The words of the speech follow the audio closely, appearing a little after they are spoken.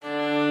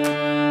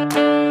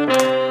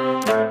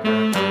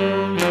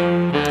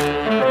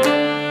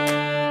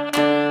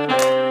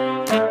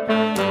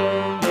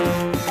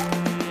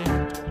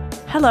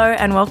Hello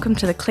and welcome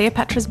to the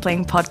Cleopatra's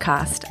Bling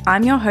podcast.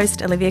 I'm your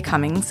host, Olivia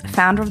Cummings,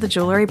 founder of the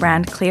jewellery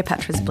brand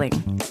Cleopatra's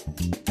Bling.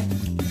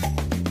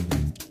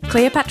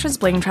 Cleopatra's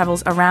Bling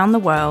travels around the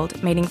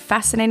world, meeting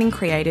fascinating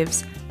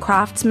creatives,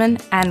 craftsmen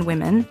and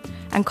women,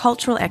 and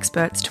cultural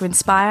experts to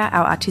inspire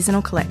our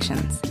artisanal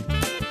collections.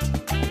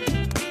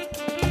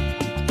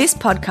 This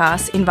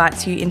podcast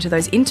invites you into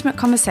those intimate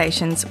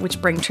conversations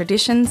which bring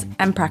traditions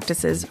and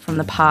practices from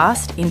the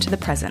past into the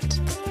present.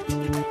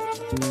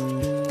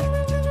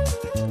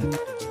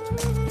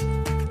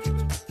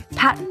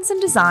 Patterns and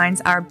designs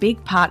are a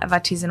big part of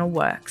artisanal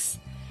works,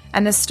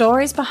 and the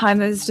stories behind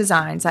those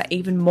designs are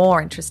even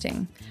more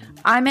interesting.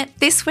 I met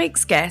this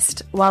week's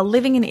guest while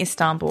living in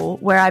Istanbul,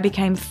 where I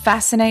became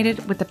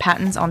fascinated with the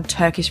patterns on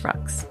Turkish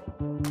rugs.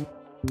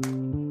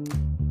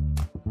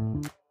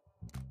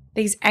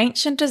 These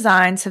ancient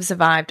designs have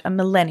survived a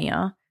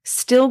millennia,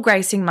 still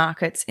gracing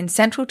markets in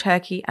central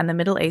Turkey and the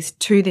Middle East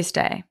to this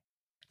day.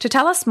 To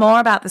tell us more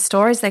about the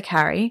stories they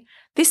carry,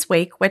 this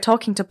week we're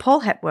talking to Paul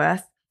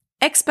Hepworth,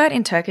 expert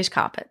in Turkish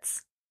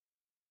carpets.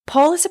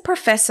 Paul is a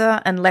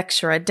professor and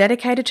lecturer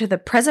dedicated to the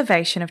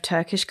preservation of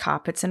Turkish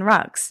carpets and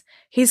rugs.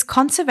 His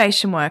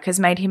conservation work has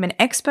made him an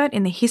expert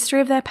in the history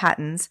of their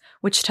patterns,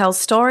 which tells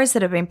stories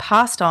that have been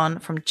passed on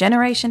from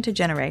generation to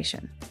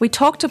generation. We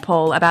talked to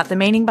Paul about the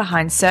meaning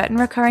behind certain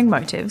recurring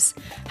motifs,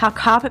 how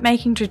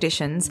carpet-making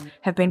traditions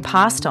have been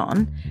passed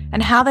on,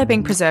 and how they're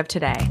being preserved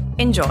today.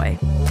 Enjoy.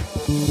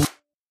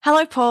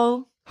 Hello,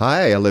 Paul.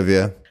 Hi,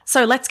 Olivia.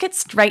 So let's get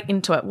straight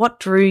into it. What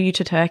drew you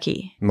to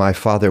Turkey? My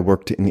father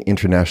worked in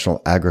international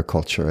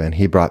agriculture, and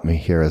he brought me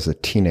here as a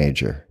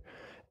teenager.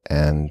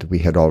 And we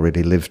had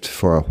already lived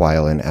for a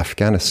while in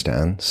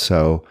Afghanistan,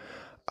 so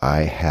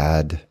I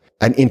had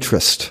an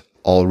interest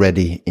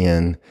already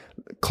in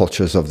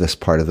cultures of this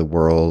part of the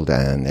world,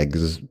 and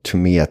to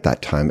me at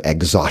that time,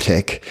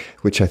 exotic,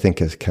 which I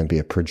think can be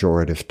a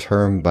pejorative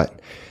term,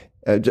 but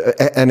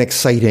an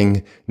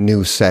exciting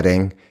new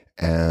setting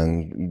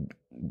and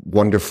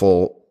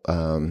wonderful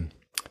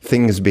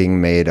things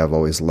being made. I've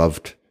always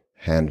loved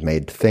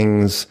handmade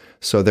things.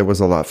 So there was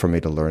a lot for me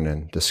to learn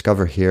and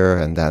discover here.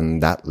 And then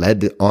that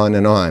led on.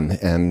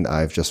 And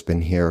I've just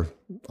been here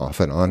off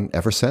and on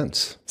ever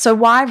since. So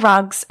why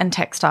rugs and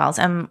textiles,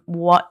 and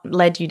what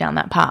led you down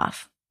that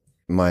path?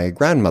 My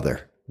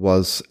grandmother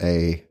was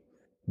a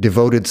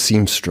devoted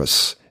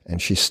seamstress,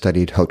 and she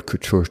studied haute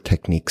couture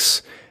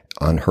techniques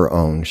on her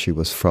own. She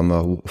was from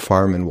a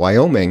farm in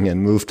Wyoming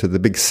and moved to the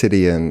big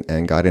city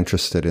and got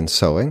interested in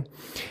sewing.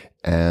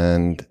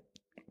 And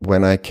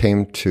when I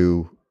came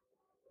to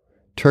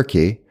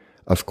Turkey,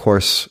 of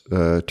course,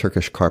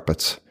 Turkish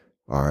carpets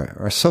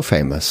are so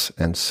famous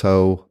and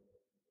so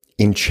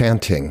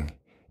enchanting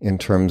in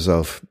terms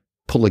of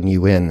pulling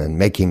you in and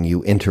making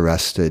you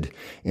interested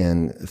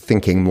in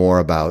thinking more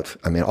about,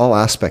 all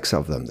aspects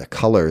of them, the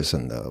colors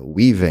and the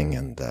weaving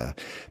and the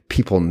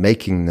people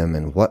making them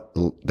and what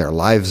their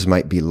lives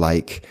might be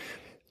like.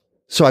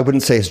 So I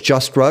wouldn't say it's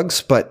just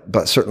rugs, but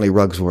certainly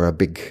rugs were a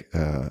big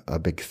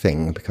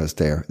thing because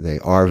they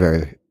are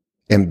very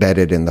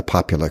embedded in the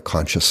popular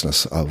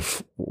consciousness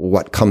of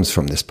what comes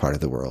from this part of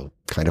the world.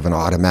 Kind of an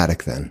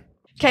automatic then.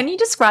 Can you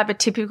describe a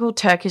typical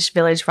Turkish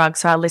village rug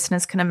so our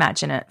listeners can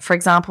imagine it? For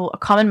example, a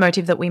common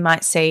motif that we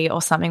might see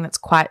or something that's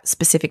quite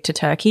specific to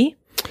Turkey?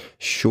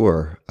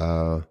 Sure.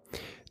 I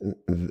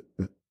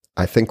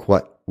think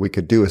what we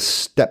could do is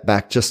step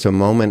back just a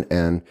moment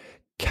and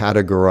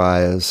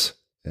categorize,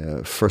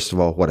 first of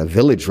all, what a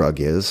village rug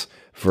is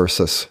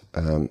versus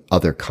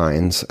other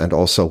kinds, and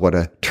also what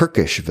a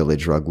Turkish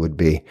village rug would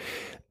be.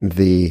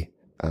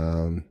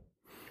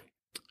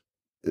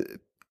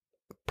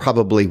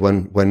 Probably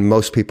when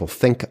most people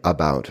think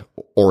about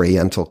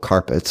Oriental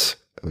carpets,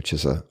 which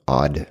is an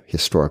odd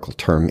historical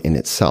term in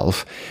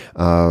itself,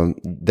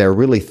 they're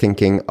really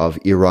thinking of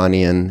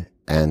Iranian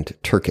and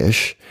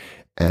Turkish,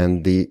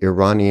 and the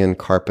Iranian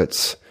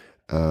carpets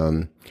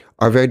are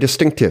very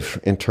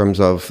distinctive in terms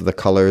of the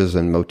colors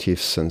and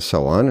motifs and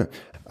so on.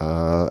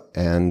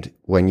 And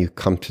when you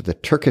come to the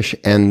Turkish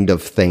end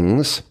of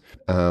things,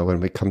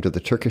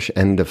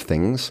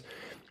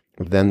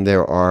 then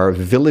there are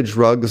village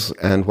rugs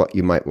and what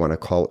you might want to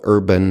call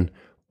urban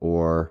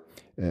or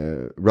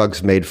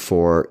rugs made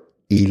for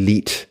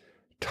elite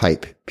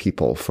type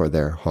people for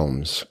their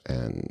homes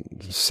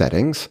and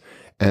settings.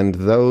 And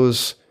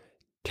those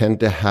tend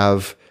to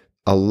have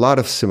a lot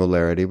of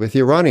similarity with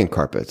Iranian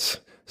carpets.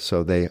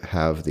 So they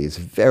have these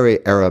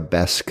very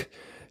arabesque,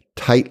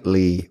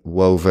 tightly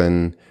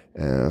woven,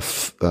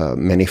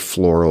 many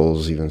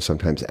florals, even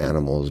sometimes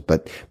animals.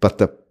 But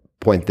the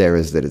point there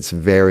is that it's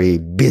very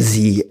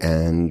busy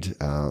and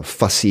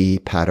fussy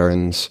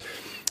patterns.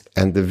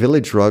 And the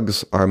village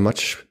rugs are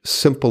much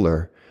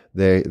simpler.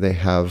 They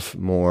have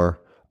more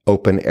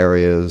open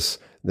areas.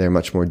 They're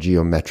much more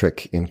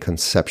geometric in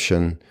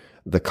conception.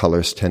 The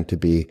colors tend to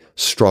be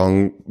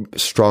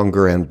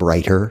stronger and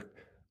brighter.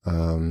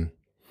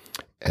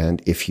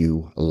 And if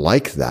you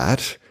like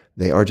that,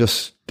 they are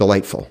just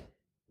delightful.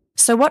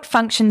 So what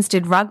functions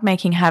did rug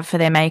making have for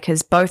their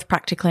makers, both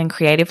practically and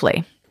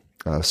creatively?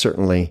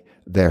 Certainly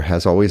there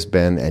has always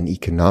been an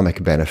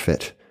economic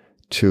benefit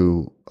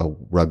to a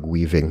rug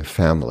weaving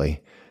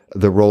family.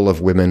 The role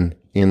of women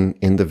in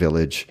the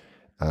village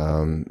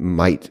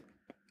might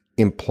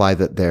imply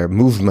that their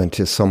movement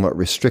is somewhat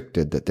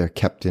restricted,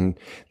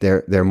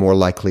 that they're more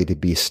likely to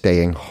be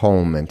staying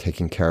home and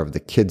taking care of the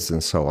kids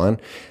and so on.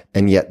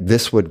 And yet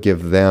this would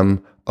give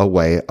them a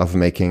way of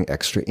making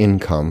extra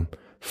income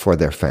for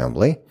their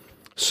family.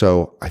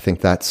 So I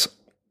think that's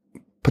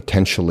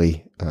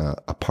potentially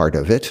a part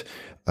of it.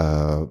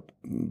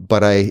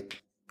 But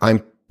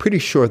I'm pretty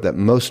sure that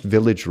most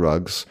village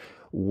rugs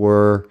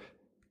were,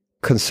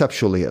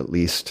 conceptually at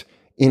least,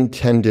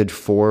 intended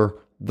for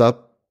the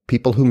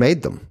people who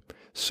made them,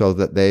 so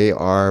that they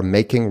are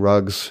making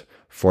rugs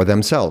for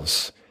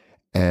themselves.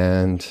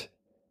 And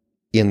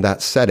in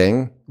that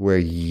setting where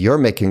you're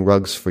making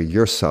rugs for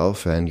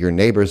yourself and your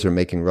neighbors are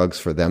making rugs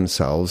for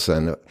themselves,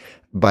 and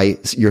by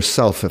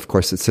yourself, of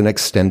course, it's an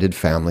extended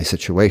family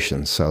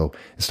situation. So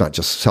it's not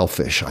just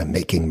selfish, I'm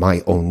making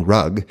my own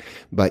rug,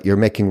 but you're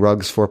making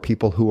rugs for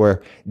people who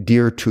are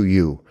dear to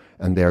you,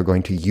 and they're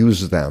going to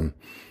use them.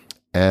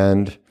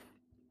 And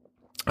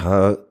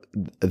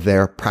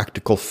their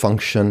practical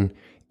function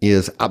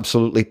is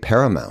absolutely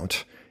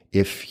paramount.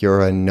 If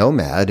you're a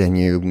nomad and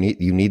you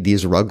need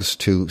these rugs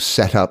to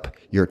set up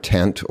your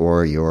tent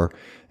or your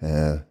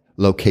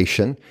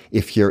location,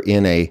 if you're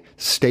in a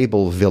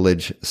stable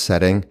village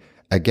setting,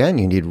 again,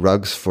 you need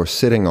rugs for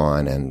sitting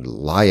on and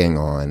lying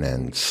on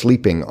and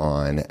sleeping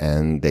on,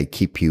 and they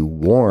keep you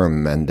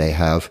warm, and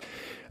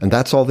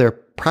that's all their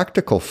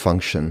practical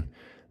function.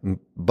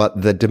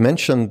 But the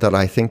dimension that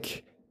I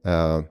think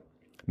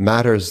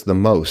matters the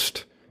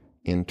most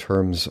in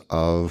terms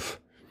of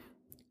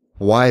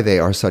why they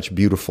are such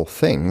beautiful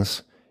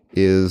things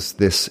is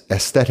this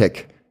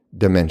aesthetic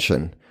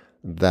dimension,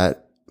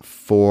 that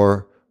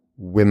for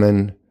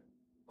women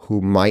who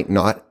might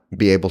not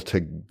be able to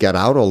get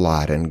out a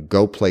lot and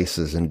go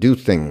places and do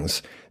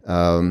things,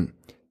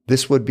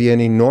 this would be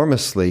an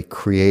enormously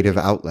creative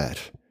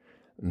outlet.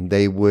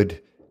 They would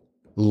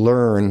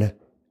learn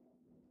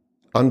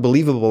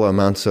unbelievable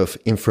amounts of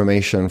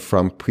information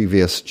from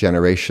previous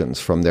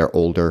generations, from their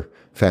older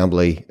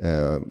family,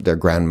 their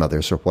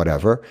grandmothers or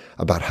whatever,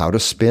 about how to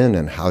spin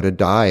and how to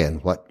dye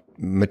and what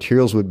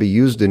materials would be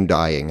used in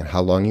dyeing and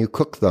how long you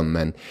cook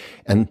them.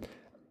 And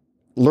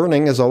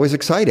learning is always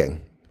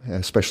exciting,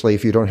 especially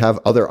if you don't have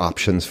other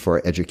options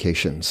for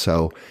education.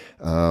 So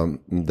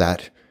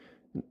that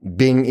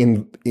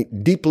being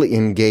deeply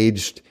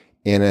engaged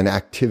in an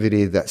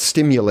activity that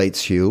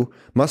stimulates you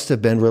must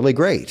have been really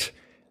great.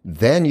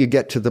 Then you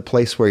get to the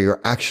place where you're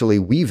actually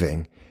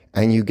weaving,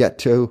 and you get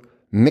to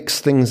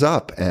mix things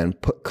up and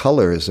put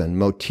colors and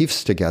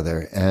motifs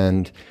together.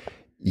 And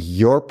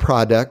your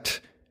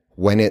product,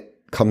 when it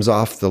comes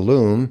off the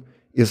loom,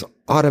 is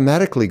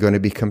automatically going to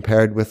be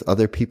compared with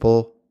other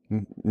people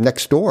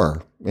next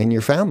door in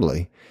your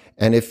family.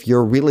 And if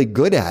you're really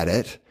good at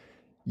it,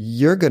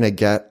 you're going to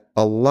get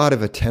a lot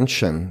of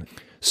attention.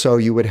 So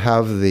you would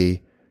have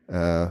the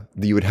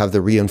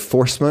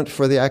reinforcement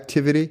for the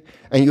activity,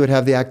 and you would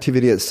have the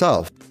activity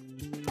itself.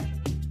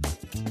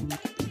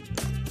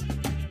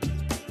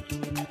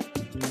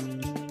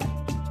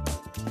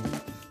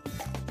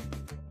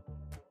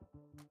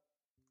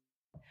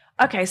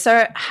 Okay,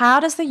 so how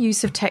does the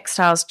use of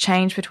textiles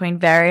change between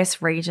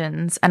various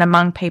regions and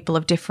among people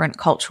of different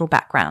cultural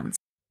backgrounds?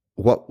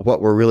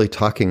 What we're really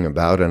talking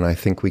about, and I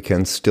think we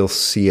can still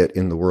see it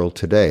in the world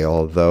today,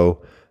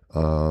 although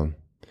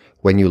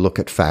when you look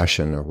at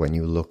fashion or when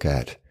you look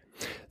at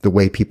the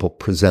way people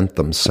present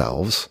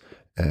themselves,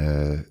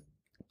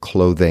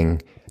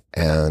 clothing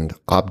and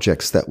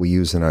objects that we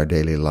use in our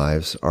daily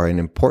lives are an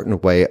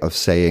important way of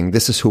saying,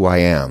 this is who I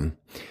am.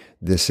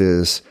 This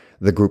is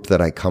the group that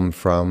I come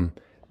from.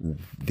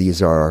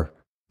 These are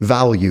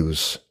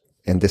values,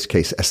 in this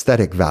case,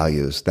 aesthetic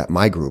values that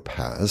my group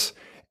has.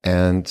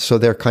 And so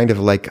they're kind of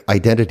like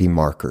identity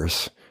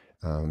markers.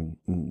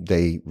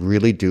 They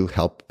really do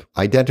help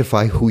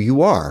identify who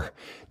you are,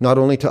 not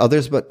only to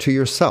others, but to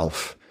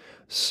yourself.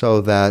 So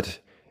that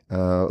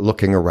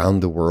looking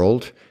around the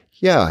world,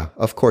 yeah,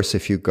 of course,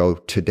 if you go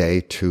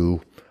today to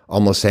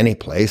almost any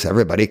place,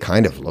 everybody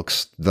kind of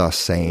looks the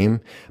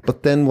same.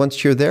 But then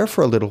once you're there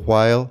for a little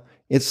while,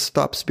 it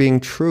stops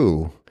being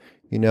true.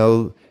 You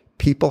know,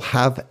 people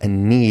have a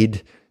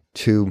need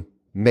to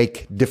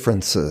make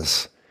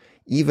differences,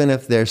 even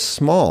if they're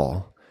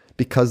small,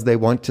 because they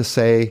want to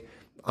say,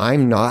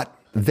 I'm not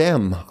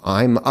them,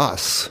 I'm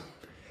us.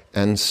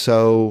 And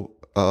so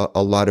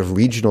a lot of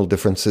regional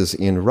differences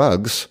in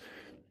rugs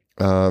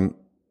are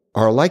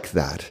like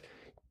that.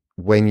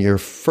 When you're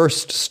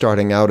first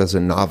starting out as a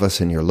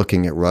novice and you're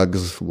looking at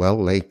rugs,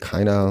 well, they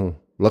kind of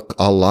look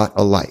a lot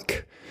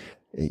alike.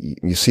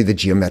 You see the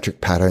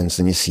geometric patterns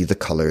and you see the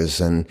colors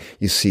and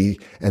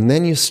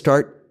then you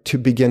start to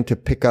begin to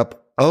pick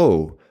up,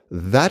 oh,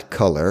 that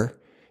color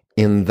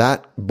in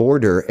that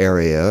border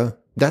area,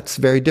 that's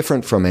very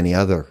different from any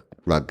other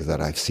rug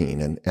that I've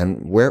seen.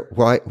 And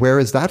where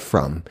is that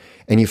from?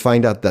 And you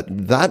find out that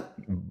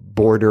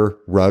border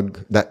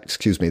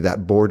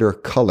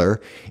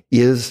color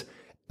is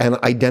an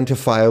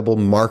identifiable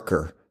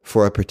marker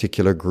for a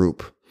particular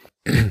group.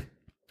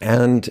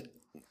 And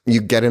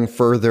you get in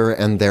further,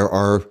 and there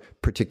are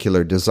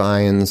particular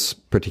designs,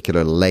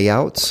 particular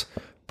layouts,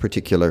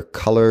 particular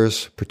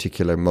colors,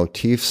 particular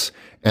motifs,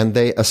 and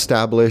they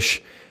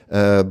establish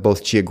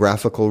both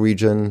geographical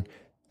region,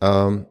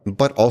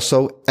 but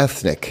also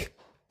ethnic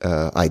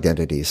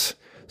identities.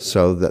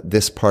 So that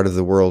this part of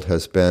the world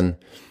has been,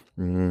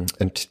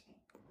 and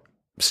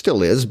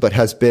still is, but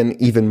has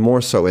been even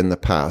more so in the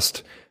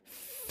past,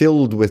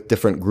 filled with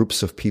different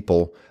groups of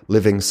people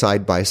living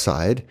side by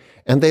side.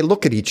 And they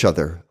look at each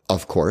other,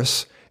 of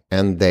course,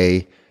 and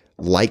they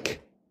like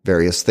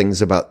various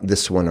things about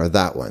this one or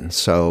that one.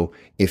 So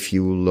if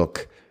you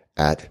look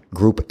at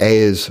Group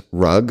A's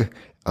rug,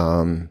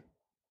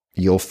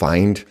 you'll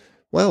find,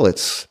 well,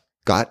 it's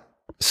got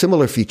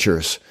similar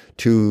features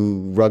to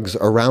rugs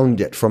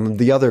around it from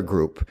the other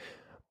group.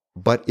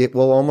 But it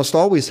will almost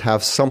always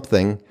have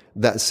something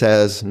that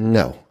says,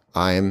 no,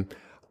 I'm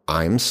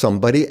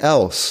somebody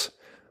else.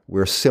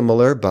 We're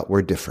similar, but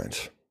we're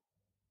different.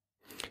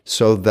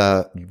 So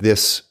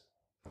this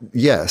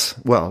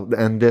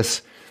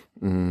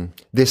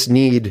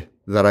need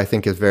that I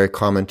think is very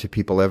common to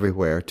people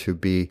everywhere to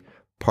be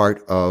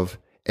part of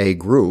a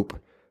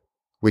group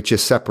which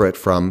is separate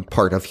from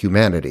part of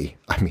humanity.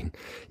 I mean,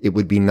 it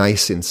would be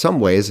nice in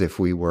some ways if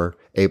we were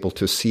able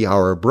to see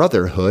our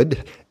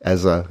brotherhood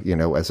as a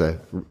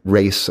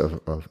race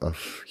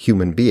of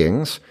human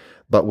beings.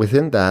 But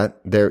within that,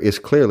 there is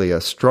clearly a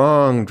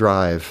strong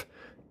drive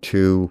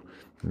to,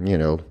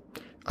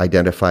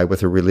 identify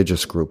with a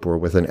religious group or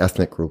with an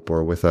ethnic group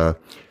or with a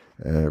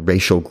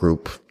racial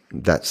group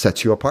that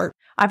sets you apart.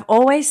 I've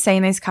always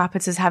seen these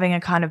carpets as having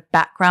a kind of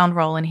background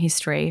role in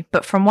history,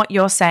 but from what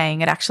you're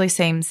saying, it actually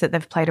seems that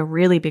they've played a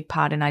really big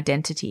part in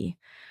identity.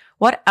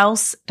 What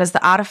else does the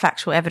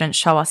artifactual evidence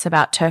show us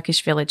about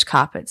Turkish village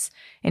carpets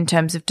in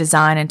terms of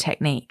design and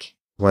technique?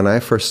 When I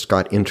first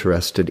got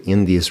interested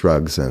in these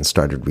rugs and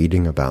started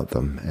reading about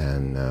them,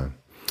 and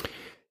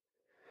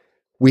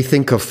we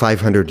think of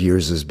 500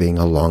 years as being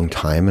a long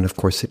time, and of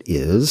course it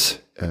is,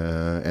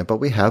 but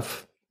we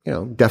have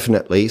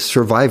definitely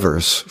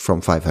survivors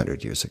from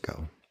 500 years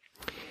ago.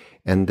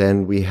 And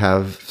then we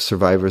have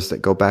survivors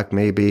that go back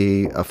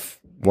maybe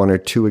one or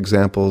two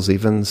examples,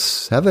 even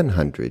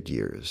 700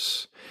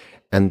 years.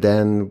 And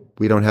then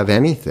we don't have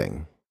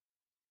anything,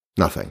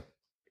 nothing,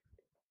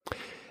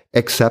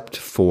 except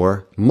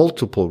for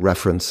multiple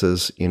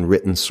references in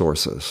written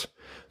sources.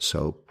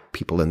 So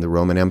people in the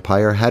Roman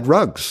Empire had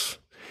rugs.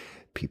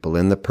 People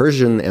in the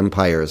Persian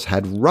empires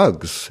had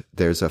rugs.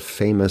 There's a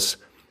famous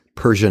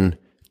Persian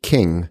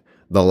king,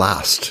 the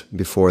last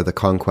before the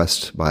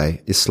conquest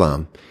by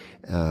Islam,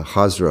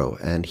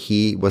 Khosrow, and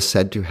he was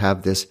said to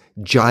have this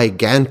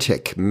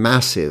gigantic,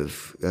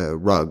 massive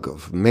rug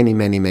of many,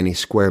 many, many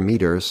square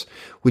meters,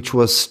 which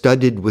was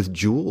studded with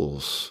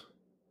jewels.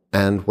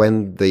 And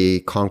when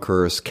the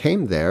conquerors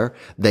came there,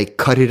 they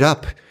cut it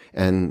up,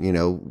 and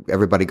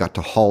everybody got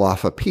to haul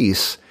off a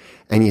piece.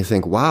 And you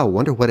think, wow,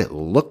 wonder what it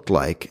looked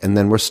like. And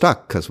then we're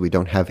stuck because we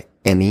don't have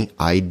any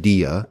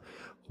idea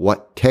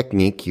what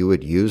technique you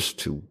would use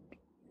to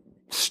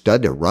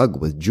stud a rug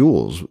with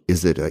jewels.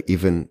 Is it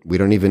we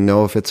don't even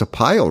know if it's a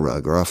pile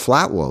rug or a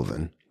flat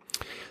woven.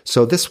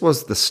 So this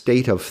was the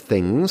state of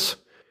things.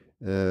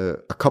 A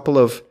couple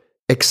of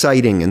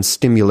exciting and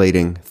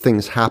stimulating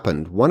things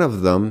happened. One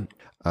of them,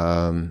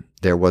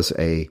 there was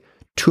a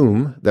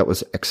tomb that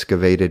was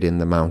excavated in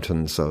the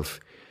mountains of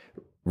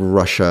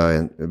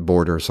Russia and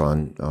borders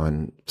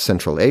on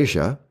Central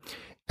Asia.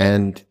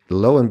 And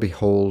lo and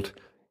behold,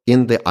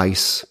 in the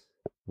ice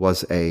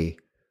was a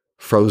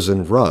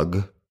frozen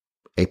rug,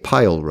 a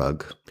pile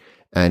rug,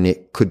 and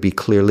it could be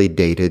clearly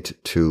dated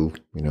to,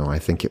 I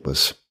think it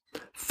was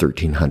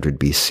 1300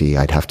 BC.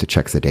 I'd have to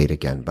check the date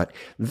again, but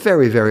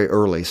very, very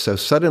early. So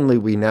suddenly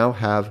we now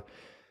have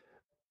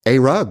a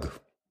rug.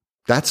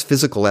 That's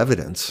physical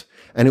evidence.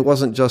 And it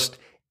wasn't just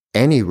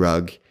any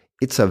rug.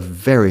 It's a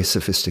very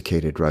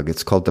sophisticated rug.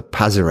 It's called the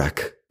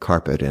Pazyryk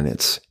carpet, and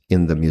it's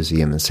in the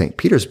museum in St.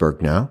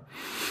 Petersburg now.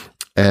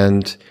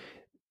 And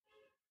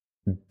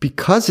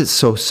because it's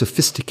so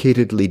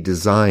sophisticatedly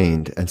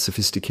designed and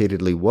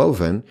sophisticatedly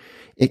woven,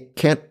 it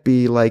can't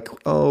be like,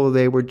 oh,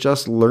 they were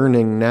just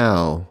learning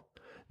now.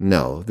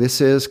 No,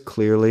 this is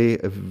clearly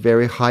a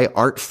very high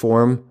art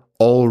form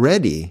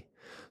already.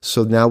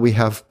 So now we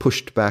have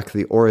pushed back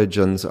the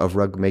origins of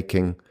rug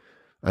making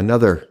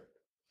another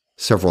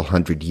several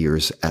hundred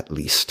years at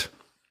least.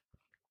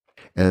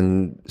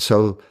 And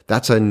so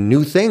that's a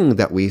new thing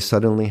that we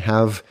suddenly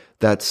have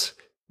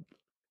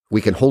we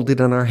can hold it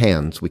in our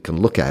hands, we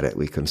can look at it,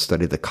 we can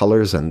study the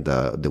colors and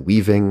the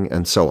weaving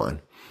and so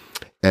on.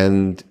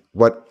 And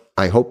what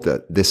I hope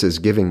that this is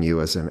giving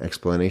you as an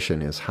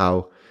explanation is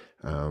how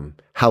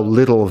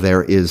little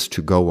there is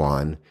to go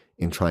on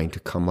in trying to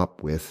come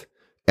up with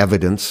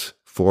evidence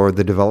for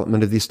the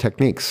development of these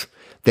techniques.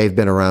 They've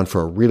been around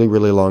for a really,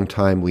 really long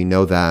time. We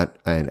know that,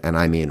 and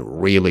I mean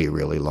really,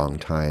 really long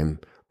time,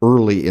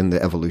 early in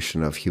the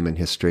evolution of human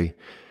history.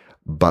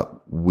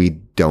 But we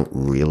don't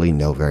really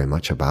know very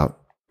much about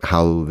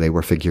how they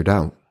were figured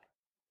out.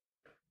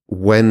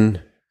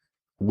 When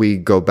we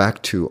go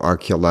back to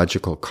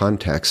archaeological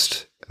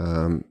context,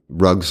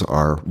 rugs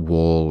are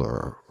wool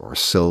or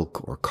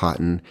silk or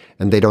cotton,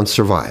 and they don't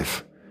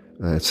survive.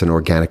 It's an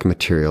organic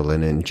material,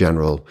 and in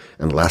general,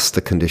 unless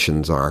the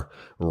conditions are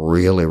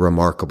really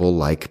remarkable,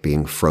 like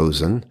being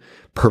frozen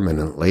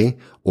permanently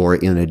or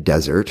in a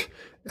desert,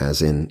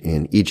 as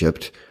in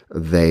Egypt,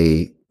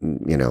 they,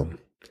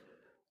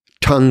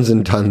 tons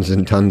and tons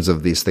and tons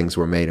of these things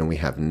were made, and we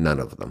have none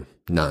of them.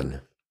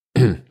 None.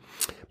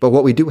 But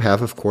what we do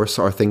have, of course,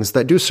 are things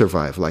that do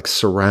survive, like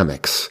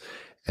ceramics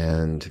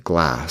and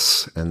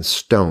glass and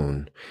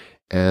stone,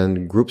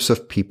 and groups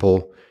of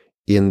people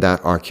in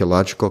that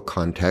archaeological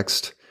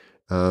context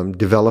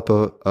develop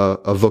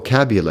a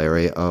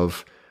vocabulary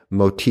of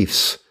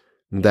motifs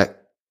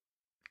that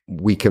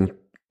we can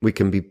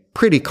be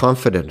pretty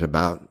confident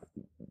about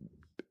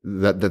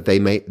that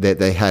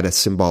they had a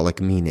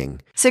symbolic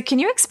meaning. So can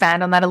you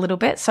expand on that a little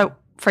bit? So,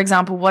 for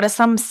example, what are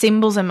some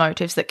symbols and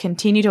motifs that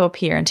continue to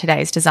appear in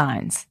today's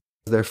designs?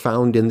 They're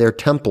found in their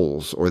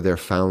temples, or they're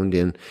found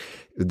in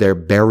their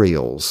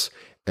burials.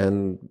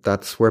 And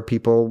that's where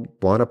people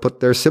want to put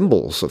their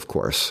symbols, of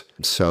course.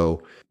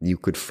 So you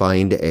could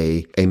find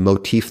a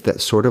motif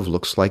that sort of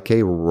looks like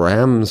a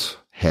ram's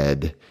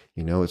head.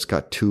 It's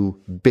got two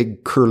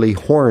big curly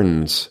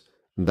horns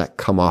that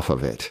come off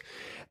of it.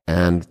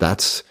 And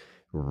that's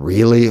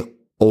really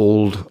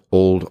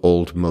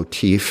old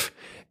motif.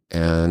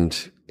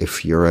 And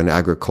if you're an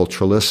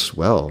agriculturalist,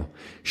 well,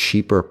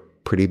 sheep are a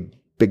pretty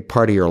big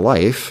part of your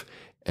life.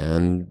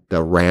 And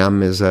the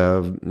ram is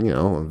a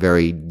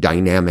very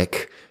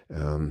dynamic,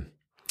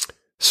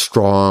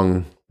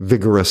 strong,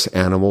 vigorous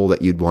animal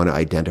that you'd want to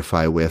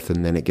identify with,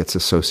 and then it gets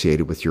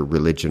associated with your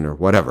religion or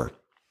whatever.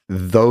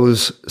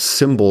 Those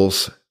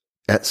symbols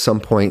at some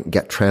point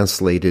get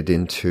translated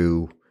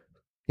into,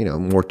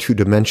 more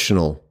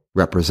two-dimensional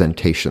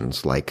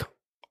representations, like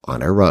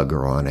on a rug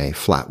or on a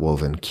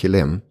flat-woven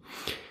kilim.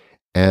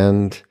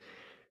 And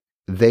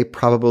they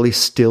probably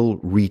still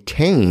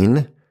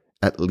retain,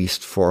 at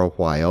least for a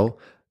while,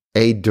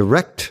 a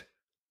direct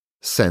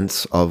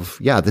sense of,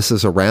 this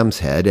is a ram's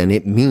head, and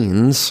it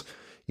means,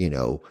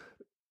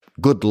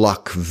 good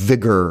luck,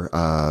 vigor,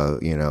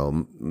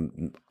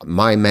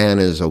 my man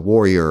is a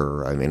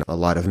warrior. I mean, a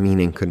lot of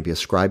meaning can be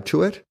ascribed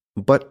to it.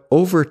 But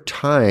over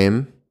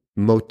time,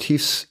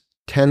 motifs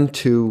tend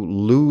to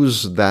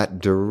lose that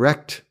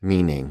direct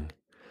meaning.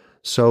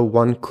 So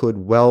one could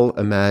well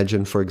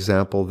imagine, for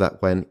example,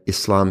 that when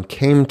Islam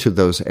came to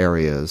those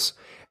areas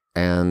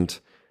and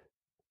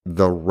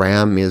the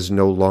ram is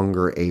no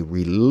longer a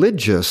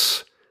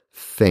religious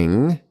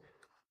thing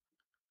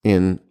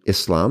in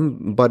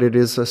Islam, but it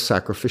is a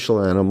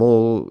sacrificial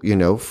animal,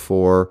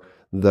 for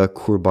the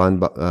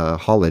Qurban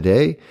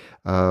holiday.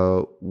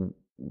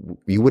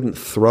 You wouldn't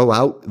throw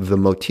out the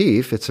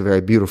motif. It's a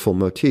very beautiful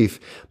motif,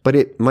 but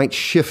it might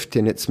shift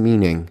in its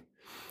meaning.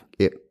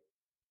 It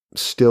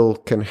still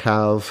can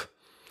have,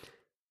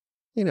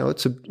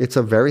 it's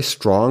a very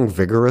strong,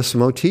 vigorous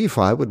motif.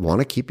 I would want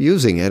to keep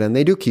using it, and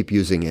they do keep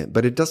using it,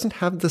 but it doesn't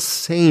have the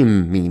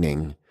same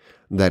meaning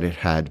that it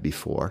had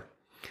before.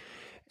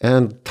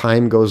 And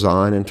time goes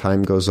on,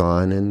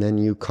 and then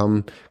you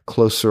come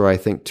closer, I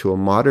think, to a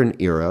modern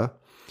era,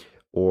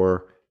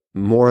 or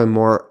more and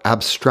more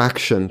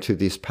abstraction to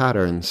these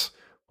patterns,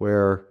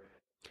 where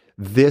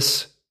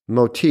this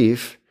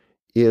motif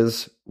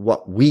is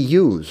what we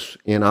use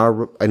in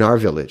our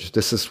village.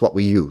 This is what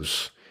we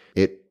use.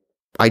 It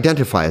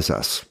identifies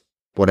us,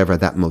 whatever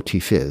that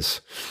motif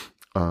is.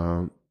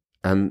 And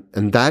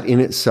that in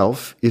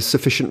itself is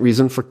sufficient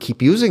reason for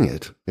keep using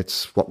it.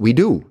 It's what we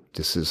do.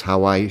 This is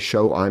how I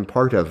show I'm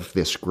part of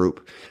this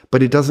group.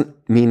 But it doesn't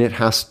mean it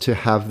has to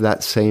have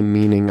that same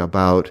meaning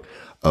about,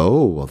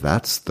 oh, well,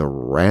 that's the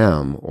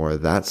ram, or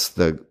that's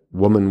the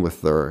woman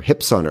with their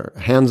hands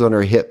on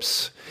her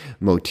hips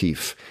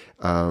motif.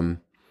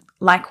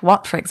 Like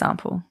what, for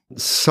example?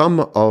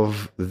 Some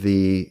of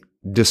the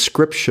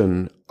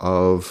description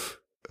of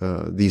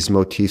these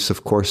motifs,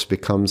 of course,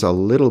 becomes a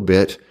little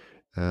bit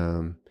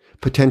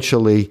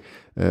potentially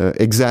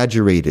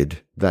exaggerated,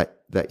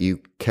 that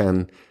you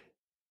can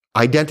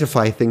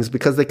identify things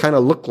because they kind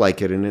of look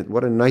like it. And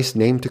what a nice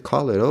name to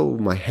call it. Oh,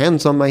 my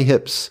hands on my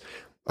hips.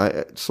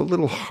 It's a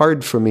little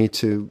hard for me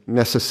to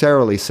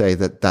necessarily say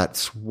that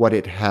that's what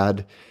it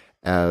had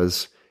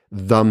as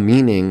the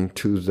meaning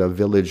to the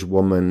village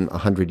woman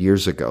 100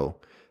 years ago.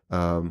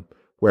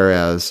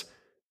 Whereas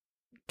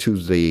to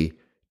the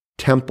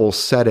temple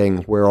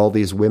setting where all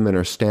these women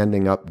are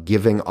standing up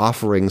giving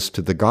offerings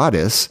to the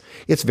goddess,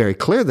 it's very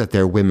clear that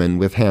they're women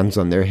with hands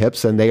on their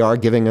hips, and they are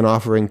giving an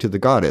offering to the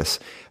goddess.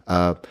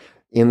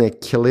 In a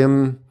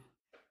kilim,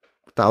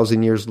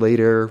 1,000 years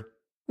later,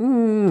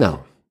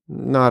 no,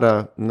 not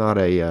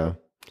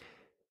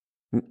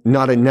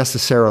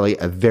necessarily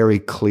a very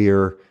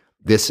clear,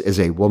 this is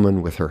a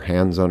woman with her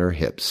hands on her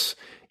hips.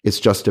 It's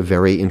just a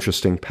very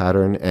interesting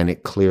pattern, and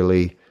it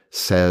clearly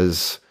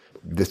says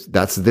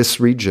that's this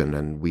region,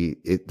 and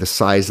the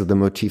size of the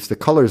motif, the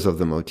colors of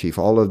the motif,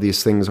 all of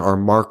these things are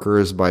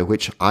markers by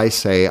which I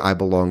say I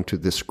belong to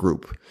this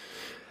group.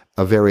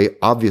 A very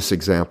obvious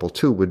example,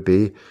 too, would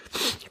be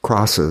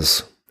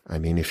crosses. I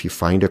mean, if you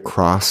find a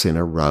cross in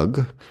a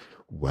rug,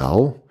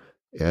 well,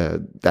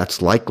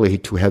 that's likely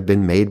to have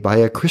been made by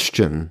a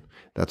Christian.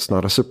 That's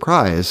not a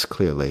surprise,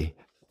 clearly.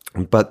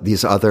 But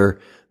these other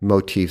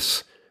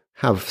motifs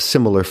have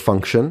similar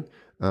function,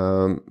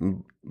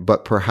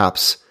 but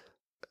perhaps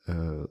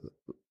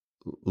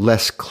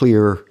less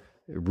clear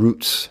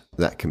roots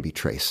that can be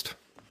traced.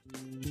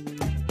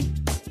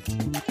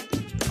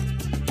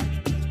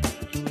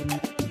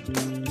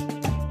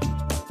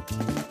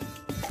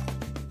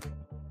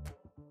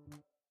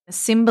 The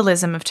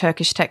symbolism of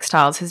Turkish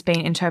textiles has been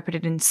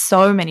interpreted in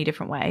so many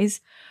different ways.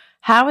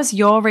 How has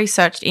your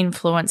research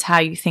influenced how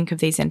you think of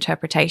these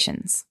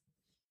interpretations?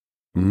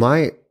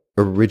 My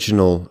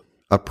original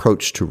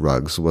approach to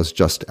rugs was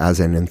just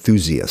as an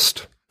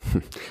enthusiast.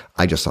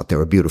 I just thought they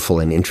were beautiful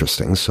and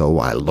interesting, so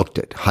I looked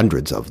at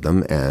hundreds of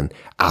them and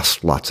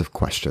asked lots of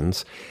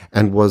questions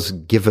and was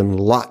given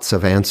lots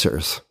of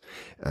answers.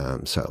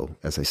 So,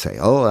 as I say,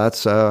 oh,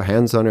 that's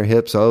hands on her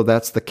hips, oh,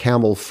 that's the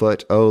camel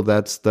foot, oh,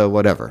 that's the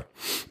whatever.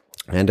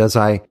 And as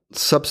I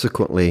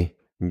subsequently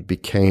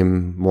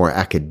became more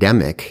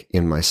academic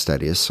in my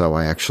studies, so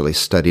I actually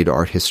studied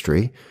art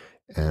history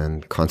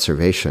and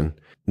conservation,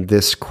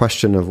 this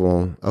question of,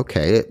 well,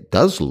 okay, it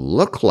does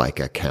look like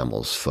a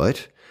camel's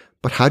foot,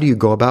 but how do you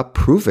go about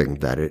proving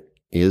that it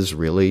is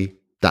really,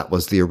 that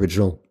was the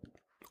original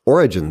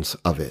origins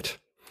of it?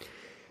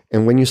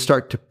 And when you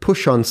start to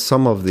push on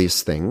some of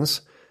these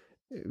things,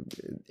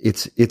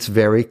 it's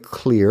very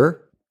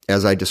clear,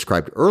 as I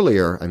described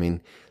earlier. I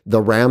mean,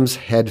 the ram's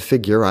head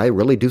figure, I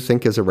really do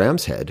think is a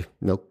ram's head.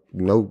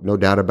 No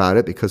doubt about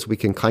it, because we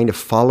can kind of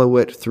follow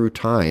it through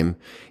time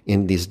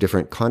in these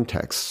different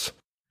contexts.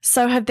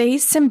 So have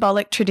these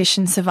symbolic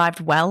traditions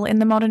survived well in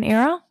the modern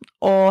era,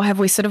 or have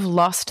we sort of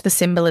lost the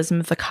symbolism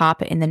of the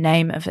carpet in the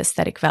name of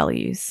aesthetic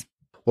values?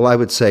 Well, I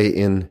would say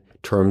in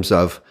terms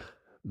of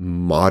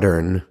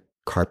modern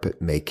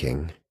carpet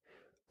making,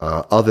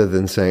 other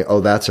than saying,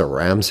 oh, that's a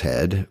ram's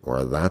head,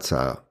 or that's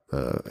a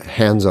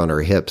hands on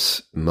her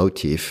hips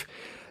motif,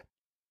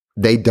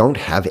 they don't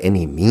have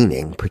any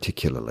meaning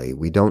particularly.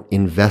 We don't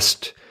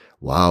invest,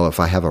 wow, if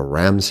I have a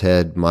ram's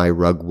head, my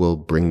rug will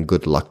bring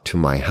good luck to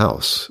my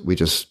house. We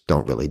just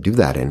don't really do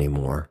that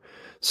anymore.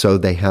 So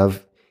they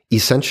have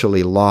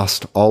essentially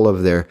lost all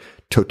of their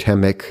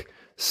totemic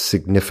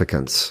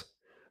significance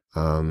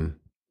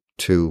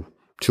to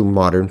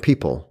modern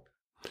people.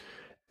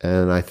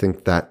 And I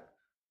think that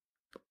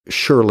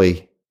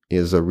surely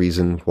is a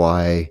reason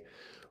why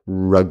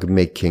rug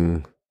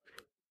making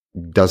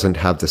doesn't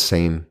have the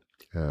same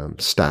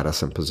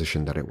status and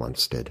position that it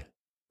once did.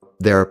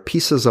 There are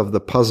pieces of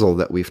the puzzle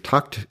that we've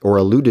talked or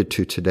alluded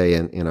to today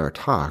in our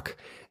talk,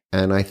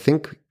 and I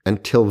think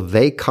until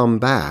they come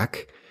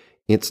back,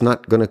 it's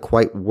not going to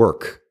quite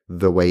work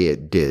the way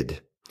it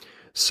did.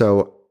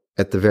 So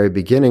at the very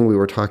beginning, we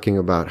were talking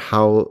about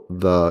how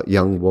the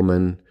young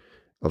woman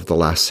of the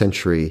last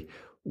century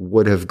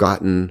would have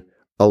gotten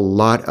a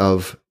lot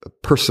of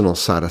personal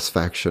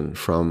satisfaction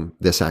from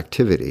this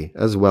activity,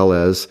 as well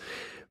as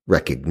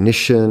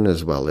recognition,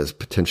 as well as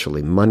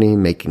potentially money,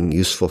 making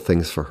useful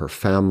things for her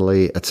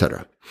family,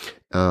 etc.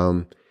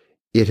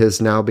 It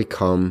has now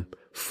become,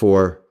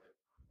 for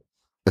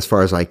as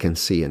far as I can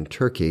see in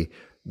Turkey,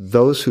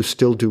 those who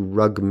still do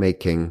rug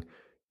making,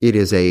 it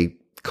is a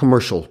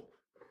commercial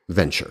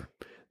venture.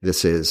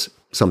 This is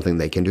something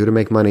they can do to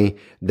make money.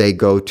 They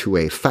go to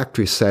a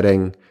factory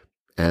setting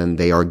and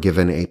they are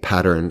given a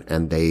pattern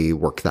and they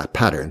work that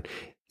pattern.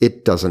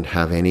 It doesn't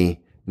have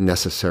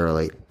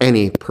necessarily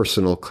any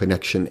personal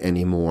connection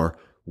anymore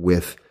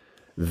with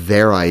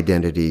their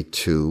identity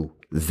to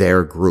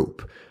their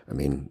group. I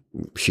mean,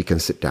 she can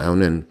sit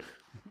down and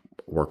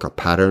work a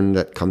pattern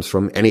that comes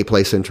from any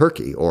place in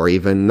Turkey or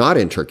even not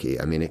in Turkey.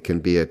 I mean, it can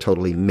be a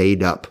totally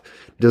made up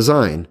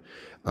design.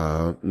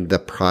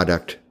 The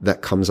product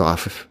that comes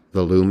off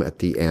the loom at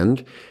the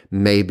end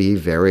may be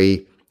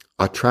very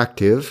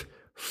attractive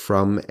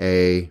from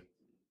a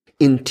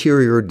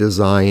interior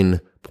design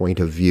point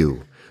of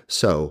view.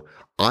 So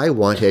I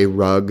want a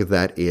rug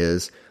that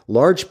is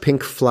large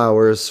pink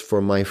flowers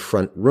for my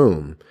front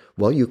room.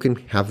 Well, you can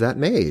have that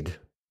made.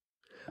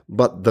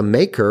 But the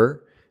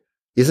maker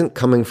isn't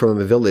coming from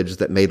a village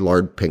that made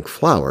large pink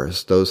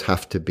flowers. Those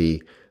have to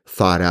be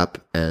thought up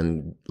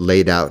and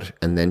laid out,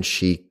 and then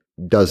she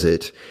does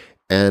it.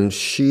 And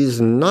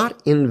she's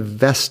not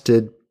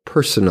invested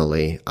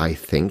personally, I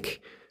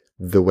think,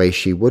 the way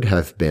she would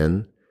have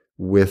been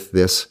with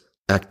this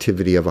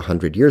activity of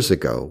 100 years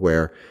ago,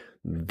 where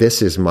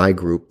this is my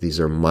group, these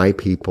are my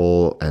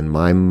people and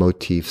my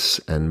motifs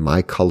and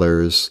my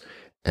colors,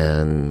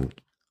 and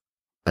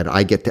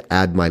I get to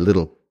add my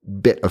little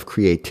bit of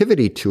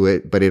creativity to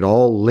it, but it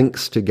all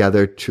links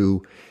together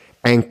to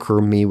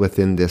anchor me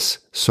within this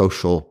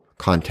social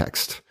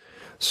context.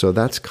 So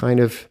that's kind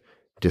of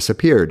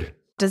disappeared.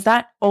 Does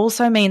that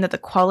also mean that the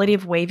quality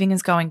of weaving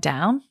is going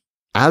down?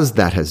 as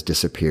that has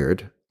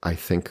disappeared, I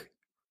think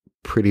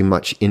pretty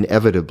much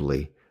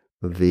inevitably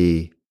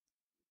the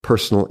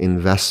personal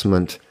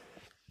investment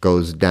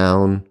goes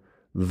down.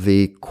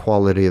 The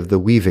quality of the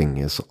weaving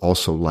is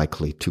also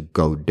likely to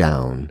go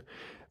down.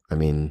 I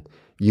mean,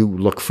 you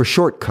look for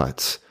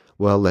shortcuts.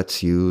 Well,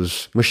 let's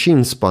use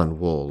machine spun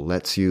wool.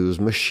 Let's use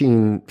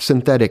machine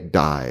synthetic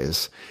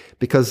dyes.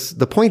 Because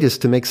the point is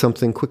to make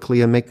something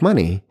quickly and make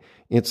money.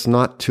 It's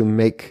not to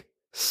make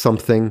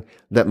something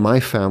that my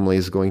family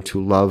is going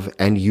to love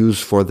and use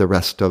for the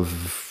rest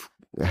of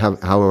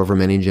however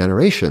many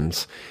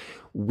generations.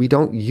 We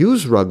don't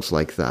use rugs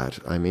like that.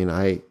 I mean,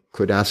 I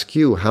could ask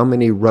you, how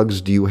many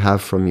rugs do you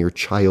have from your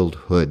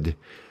childhood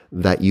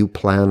that you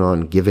plan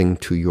on giving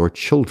to your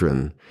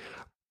children?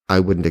 I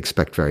wouldn't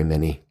expect very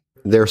many.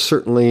 There are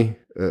certainly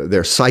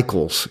there are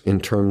cycles in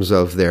terms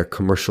of their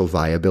commercial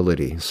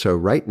viability. So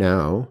right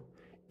now,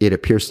 it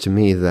appears to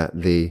me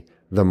that the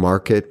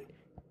market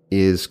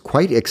is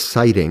quite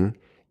exciting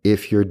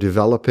if you're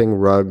developing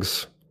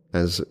rugs,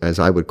 as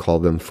I would call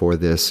them, for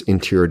this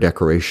interior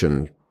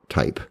decoration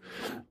type.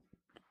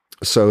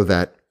 So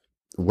that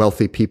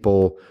wealthy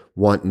people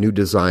want new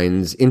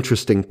designs,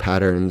 interesting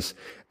patterns,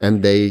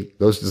 and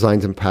those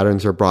designs and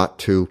patterns are brought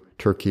to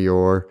Turkey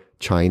or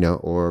China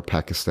or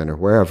Pakistan or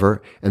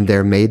wherever, and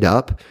they're made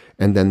up,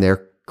 and then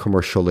they're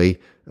commercially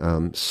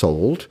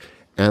sold,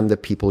 and the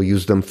people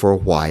use them for a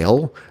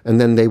while,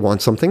 and then they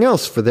want something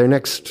else for their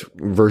next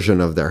version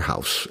of their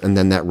house, and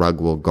then that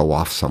rug will go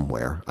off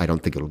somewhere. I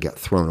don't think it'll get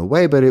thrown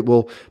away, but it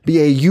will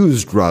be a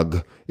used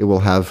rug. It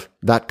will have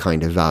that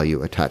kind of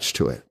value attached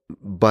to it.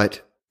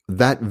 But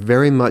that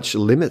very much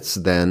limits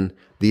then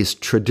these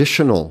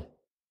traditional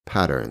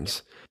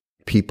patterns.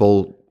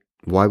 People,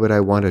 why would I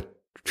want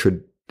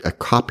a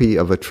copy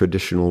of a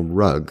traditional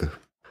rug?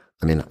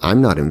 I mean,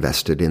 I'm not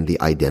invested in the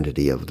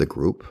identity of the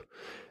group.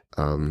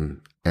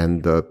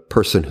 And the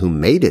person who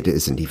made it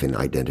isn't even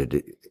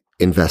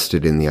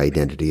invested in the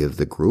identity of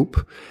the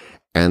group.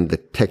 And the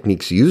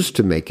techniques used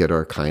to make it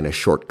are kind of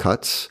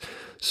shortcuts.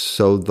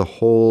 So the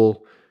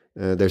whole,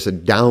 there's a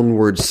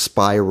downward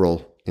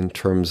spiral in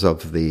terms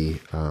of the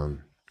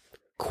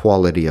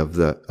quality of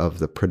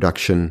the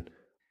production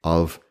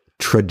of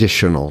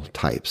traditional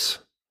types.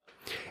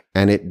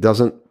 And it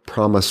doesn't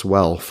promise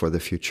well for the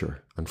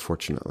future,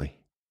 unfortunately.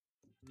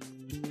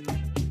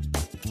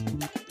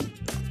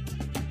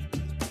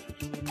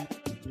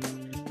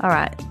 All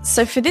right,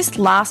 so for this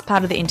last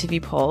part of the interview,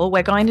 Paul,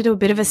 we're going to do a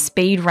bit of a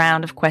speed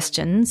round of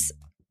questions.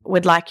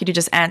 We'd like you to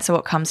just answer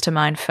what comes to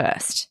mind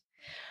first.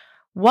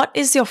 What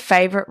is your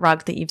favourite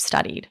rug that you've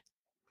studied?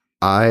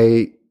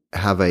 I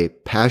have a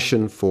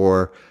passion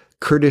for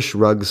Kurdish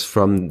rugs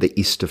from the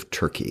east of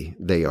Turkey.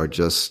 They are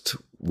just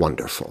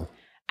wonderful.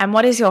 And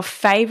what is your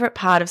favourite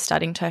part of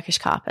studying Turkish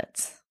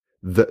carpets?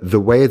 The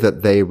way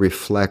that they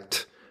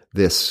reflect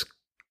this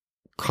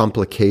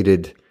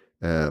complicated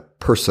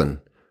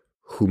person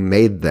who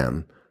made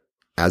them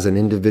as an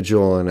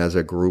individual and as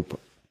a group,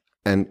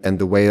 and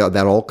the way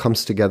that all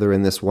comes together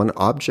in this one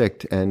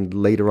object, and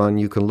later on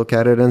you can look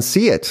at it and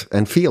see it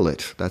and feel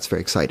it. That's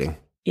very exciting.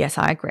 Yes,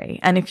 I agree.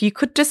 And if you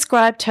could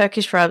describe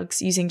Turkish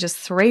rugs using just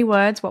 3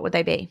 words, what would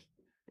they be?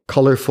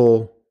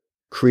 Colorful,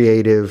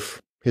 creative,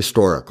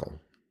 historical.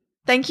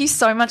 Thank you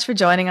so much for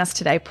joining us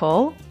today,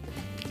 Paul.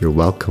 You're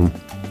welcome.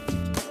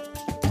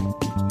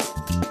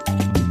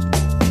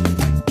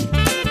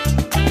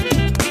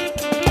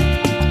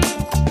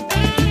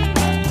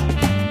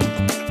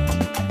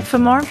 For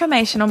more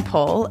information on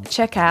Paul,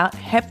 check out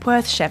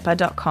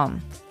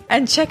hepworthshepper.com.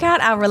 And check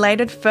out our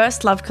related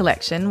First Love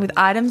collection with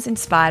items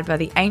inspired by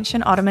the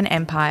ancient Ottoman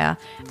Empire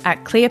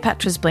at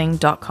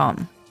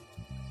cleopatrasbling.com.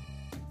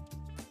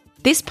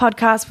 This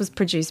podcast was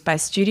produced by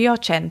Studio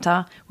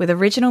Centa with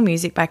original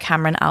music by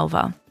Cameron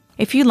Alva.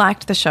 If you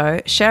liked the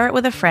show, share it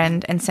with a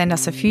friend and send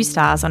us a few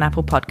stars on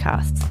Apple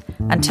Podcasts.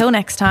 Until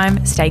next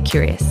time, stay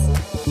curious.